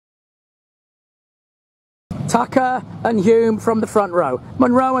Tucker and Hume from the front row.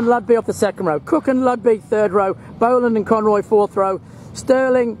 Munro and Ludby off the second row. Cook and Ludby third row. Boland and Conroy fourth row.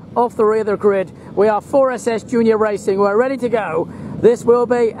 Sterling off the rear of the grid. We are 4SS Junior Racing. We're ready to go. This will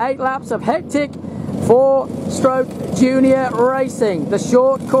be 8 laps of hectic 4-stroke Junior Racing. The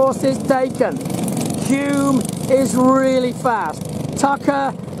short course is taken. Hume is really fast.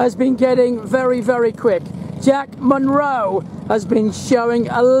 Tucker has been getting very, very quick. Jack Munro has been showing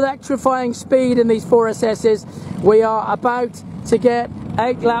electrifying speed in these 4SSs. We are about to get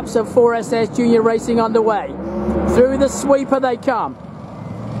 8 laps of 4SS Junior Racing underway. Through the sweeper they come.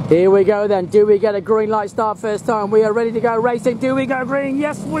 Here we go then. Do we get a green light start first time? We are ready to go racing. Do we go green?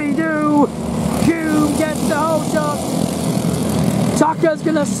 Yes, we do. Hume gets the whole shot. Tucker's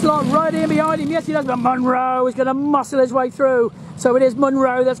going to slot right in behind him. Yes, he does. But Munro is going to muscle his way through. So it is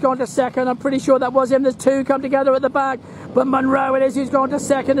Munro that's gone to second. I'm pretty sure that was him. There's 2 come together at the back. But Munro it is who's gone to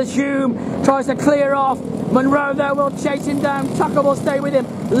second as Hume tries to clear off. Munro though will chase him down. Tucker will stay with him.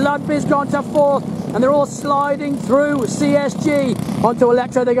 Ludby's gone to fourth. And they're all sliding through CSG. Onto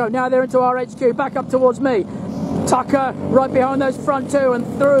Electro they go. Now they're into RHQ. Back up towards me. Tucker right behind those front 2, and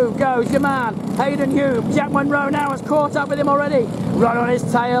through goes your man Hayden Hume. Jack Munro now has caught up with him already. Right on his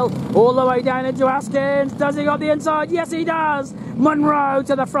tail, all the way down into Askins. Does he got the inside? Yes, he does. Munro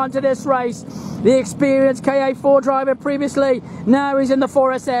to the front of this race. The experienced KA4 driver previously. Now he's in the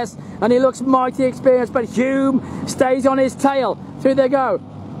 4SS, and he looks mighty experienced. But Hume stays on his tail. Through they go.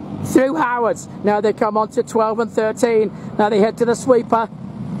 Through Howards. Now they come on to 12 and 13. Now they head to the sweeper.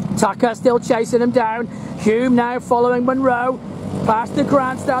 Tucker still chasing him down. Hume now following Munro. Past the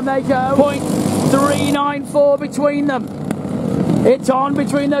grandstand they go. 0.394 between them. It's on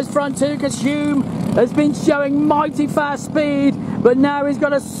between those front 2 because Hume has been showing mighty fast speed, but now he's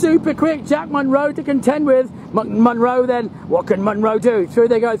got a super quick Jack Munro to contend with. Munro then, what can Munro do? Through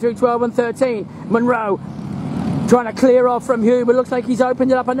they go through 12 and 13. Munro trying to clear off from Hume. It looks like he's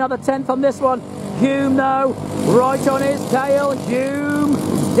opened it up another 10th on this one. Hume though, right on his tail. Hume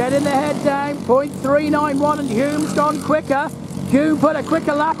getting the head down, 0.391, and Hume's gone quicker. Hume put a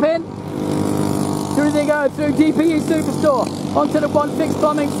quicker lap in. Through they go, through DPE Superstore, onto the One Fix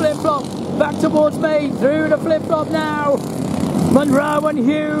Plumbing flip-flop, back towards me, through the flip-flop now. Munro and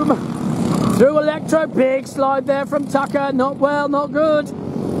Hume, through Electro, big slide there from Tucker, not well, not good.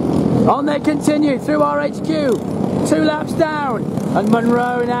 On they continue, through RHQ, 2 laps down, and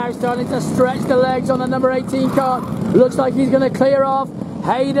Munro now starting to stretch the legs on the number 18 car. Looks like he's going to clear off.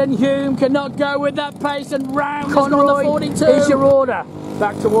 Hayden Hume cannot go with that pace, and round Conroy 42 is your order.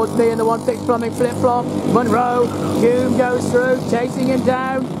 Back towards me in the One Fix Plumbing flip-flop. Munro, Hume goes through, chasing him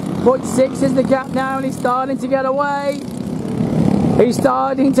down. 0.6 is the gap now, and he's starting to get away. He's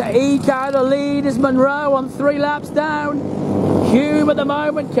starting to eke out a lead as Munro on 3 laps down. Hume at the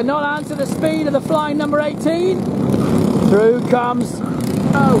moment cannot answer the speed of the flying number 18. Through comes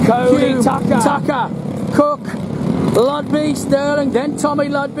Cody Hume, Tucker, Cook, Ludby, Sterling, then Tommy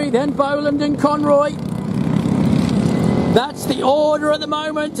Ludby, then Boland and Conroy. That's the order at the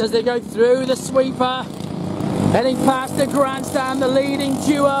moment as they go through the sweeper, heading past the grandstand, the leading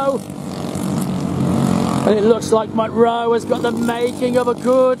duo. And it looks like Munro has got the making of a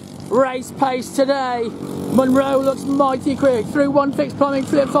good race pace today. Munro looks mighty quick. Through One Fix Plumbing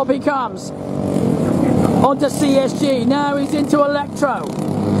flip-flop he comes. Onto CSG. Now he's into Electro.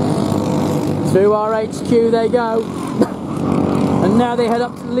 Through RHQ they go. And now they head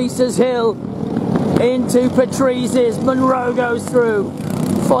up to Lisa's Hill. Into Patrice's. Munro goes through.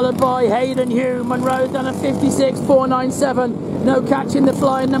 Followed by Hayden Hume. Munro's done a 56.497. No catching the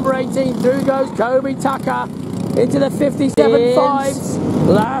flying number 18. Through goes Kobe Tucker. Into the 57.5s.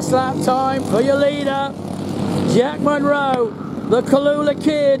 Last lap time for your leader. Jack Munro, the Kalula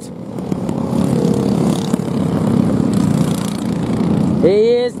Kid. He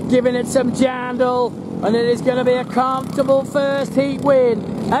is giving it some jandle, and it is going to be a comfortable first heat win.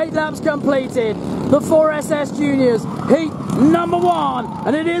 8 laps completed. The 4SS Juniors, heat number 1,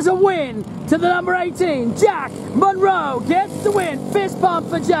 and it is a win to the number 18. Jack Munro gets the win. Fist pump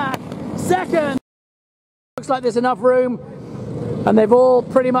for Jack. Second. Looks like there's enough room, and they've all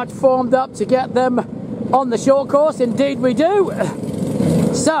pretty much formed up to get them on the short course. Indeed we do.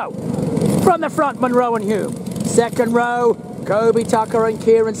 So, from the front, Munro and Hume. Second row, Kobe Tucker and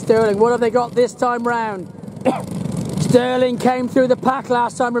Kieran Sterling. What have they got this time round? Sterling came through the pack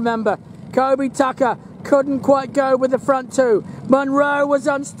last time, remember. Kobe Tucker couldn't quite go with the front 2. Munro was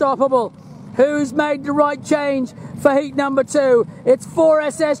unstoppable. Who's made the right change for heat number 2? It's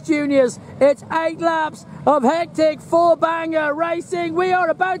 4SS Juniors. It's 8 laps of hectic 4-banger racing. We are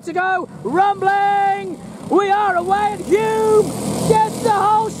about to go rumbling. We are away, and Hume gets the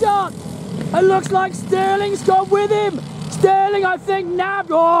whole shot. It looks like Sterling's gone with him. Sterling, I think, nabbed.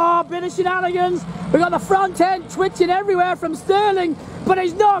 Oh, bit of shenanigans. We got the front end twitching everywhere from Sterling, but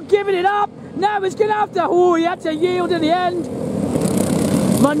he's not giving it up. Now he's going to have to, oh, he had to yield in the end.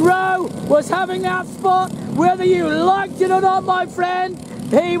 Munro was having that spot, whether you liked it or not, my friend.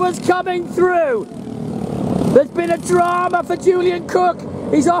 He was coming through. There's been a drama for Julian Cook.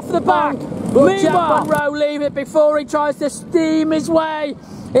 He's off the back. Will Jack Munro leave it before he tries to steam his way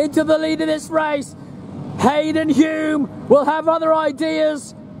into the lead of this race? Hayden Hume will have other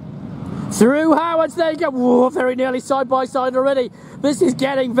ideas. Through Howards they go. Whoa, very nearly side by side already. This is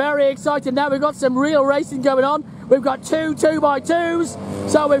getting very exciting. Now we've got some real racing going on. We've got two 2x2s.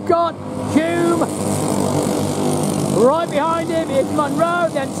 So we've got Hume. Right behind him is Munro,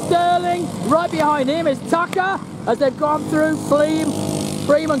 then Sterling. Right behind him is Tucker as they've gone through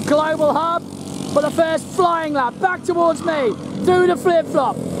Freeman Global Hub for the first flying lap. Back towards me, through the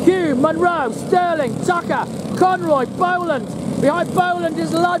flip-flop. Hume, Munro, Sterling, Tucker, Conroy, Boland. Behind Boland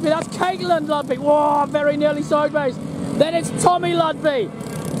is Ludby. That's Caitlin Ludby. Whoa, very nearly sideways. Then it's Tommy Ludby.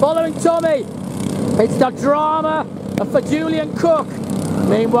 Following Tommy, it's the drama for Julian Cook.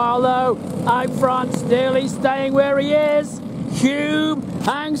 Meanwhile, though, out front, still he's staying where he is. Hume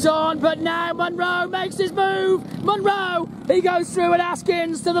hangs on, but now Munro makes his move. Munro, he goes through at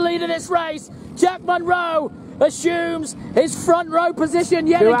Askins to the lead of this race. Jack Munro assumes his front row position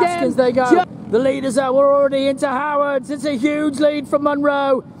yet again. Askins they go. The leaders are already into Howards. It's a huge lead from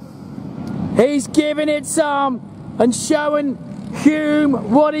Munro. He's giving it some and showing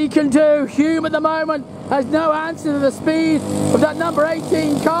Hume what he can do. Hume at the moment has no answer to the speed of that number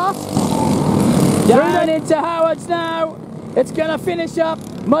 18 cart. Down into Howards now. It's going to finish up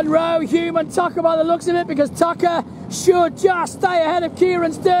Munro, Hume and Tucker by the looks of it, because Tucker should just stay ahead of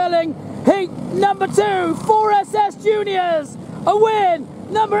Kieran Sterling. Heat number 2, 4SS Juniors. A win.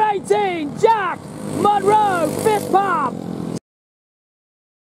 Number 18, Jack Munro, fist pump.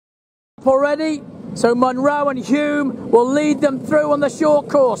 Already, so Munro and Hume will lead them through on the short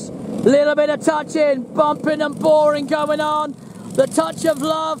course. Little bit of touching, bumping and boring going on. The touch of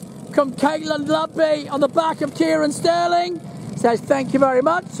love from Caitlin Ludby on the back of Kieran Sterling. Says thank you very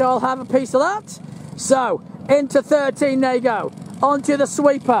much, I'll have a piece of that. So, into 13 they go. Onto the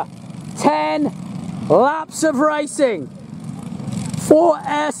sweeper. 10 laps of racing.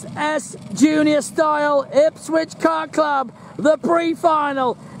 4SS Junior Style Ipswich Kart Club, the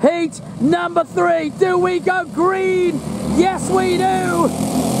pre-final, heat number 3. Do we go green? Yes we do.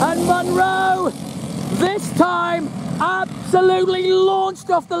 And Munro, this time, absolutely launched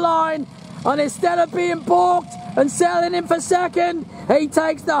off the line. And instead of being balked and selling him for second, he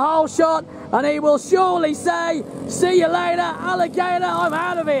takes the whole shot and he will surely say, see you later, alligator, I'm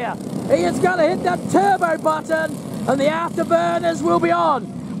out of here. He is going to hit that turbo button and the afterburners will be on.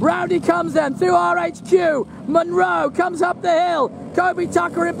 Round he comes then through RHQ. Munro comes up the hill. Kobe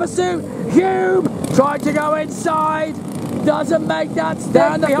Tucker in pursuit. Hume tried to go inside. Doesn't make that step.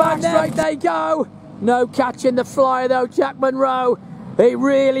 Down the back straight they go. No catching the flyer though, Jack Munro. He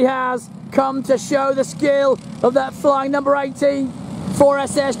really has come to show the skill of that flying number 18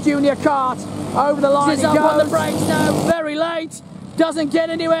 4SS Junior kart. Over the line he goes. Up on the brakes now, very late. Doesn't get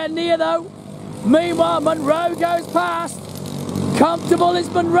anywhere near though. Meanwhile, Munro goes past. Comfortable is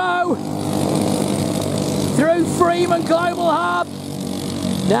Munro. Through Freeman Global Hub.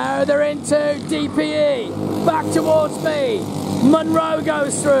 Now they're into DPE. Back towards me. Munro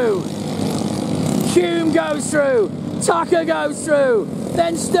goes through. Hume goes through. Tucker goes through.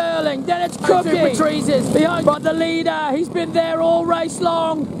 Then Sterling. Then it's Cookie. Patrice's behind. But the leader, he's been there all race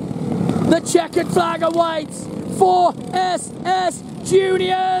long. The checkered flag awaits. 4SS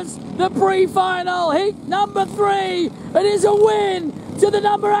Juniors. The pre-final, heat number 3. It is a win to the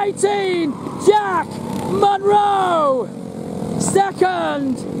number 18, Jack Munro.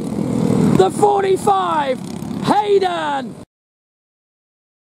 Second, the 45, Hayden.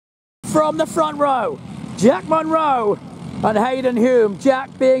 From the front row, Jack Munro and Hayden Hume.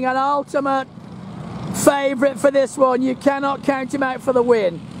 Jack being an ultimate favourite for this one. You cannot count him out for the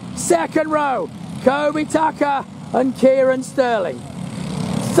win. Second row, Kobe Tucker and Kieran Sterling.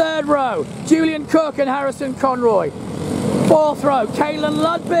 Third row, Julian Cook and Harrison Conroy. Fourth row, Caitlin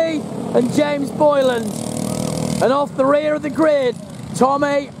Ludby and James Boyland. And off the rear of the grid,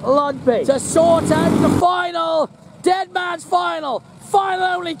 Tommy Ludby. To sort out the final, dead man's final. Final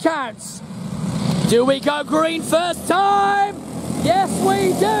only counts. Do we go green first time? Yes,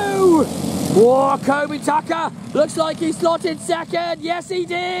 we do. Whoa, Kobe Tucker looks like he slotted second. Yes, he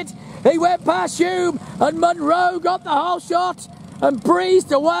did. He went past Hume and Munro got the whole shot and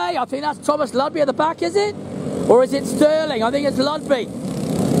breezed away. I think that's Thomas Ludby at the back, is it? Or is it Sterling? I think it's Ludby.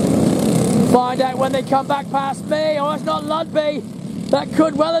 Find out when they come back past me. Oh, it's not Ludby. That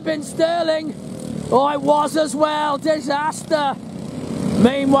could well have been Sterling. Oh, it was as well. Disaster.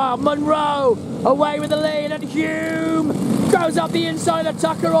 Meanwhile, Munro away with the lead, and Hume goes up the inside of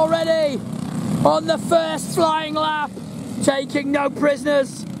Tucker already on the first flying lap, taking no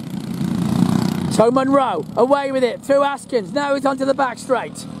prisoners. So Munro away with it through Askins. Now he's onto the back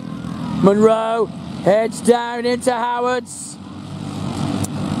straight. Munro heads down into Howard's.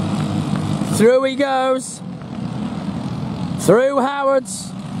 Through he goes. Through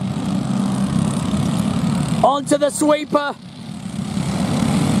Howard's. Onto the sweeper.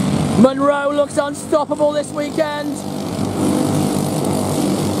 Munro looks unstoppable this weekend.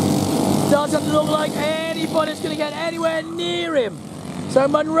 Doesn't look like anybody's going to get anywhere near him. So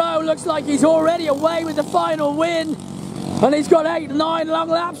Munro looks like he's already away with the final win. And he's got 8, 9 long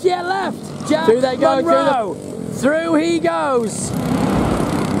laps yet left. Jack through they go, Munro. Through he goes.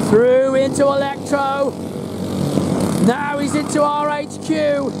 Through into Electro. Now he's into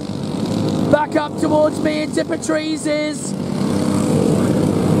RHQ. Back up towards me into Patrice's.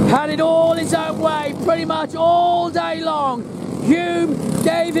 Had it all his own way, pretty much all day long. Hume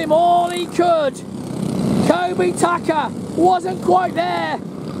gave him all he could. Kobe Tucker wasn't quite there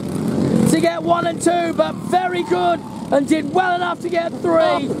to get 1 and 2, but very good and did well enough to get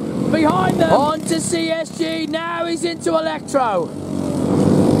 3. Behind them, on to CSG, now he's into Electro.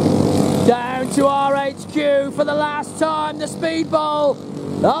 Down to RHQ for the last time, the speedball.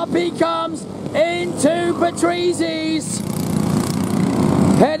 Up he comes into Patrice's.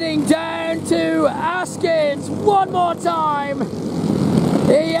 Heading down to Askins one more time.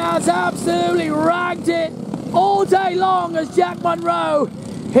 He has absolutely ragged it all day long as Jack Munro.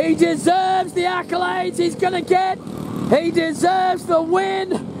 He deserves the accolades he's going to get. He deserves the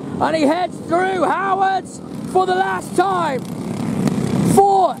win. And he heads through Howard's for the last time.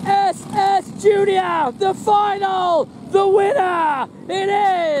 4SS Junior, the final, the winner. It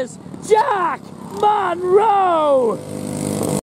is Jack Munro.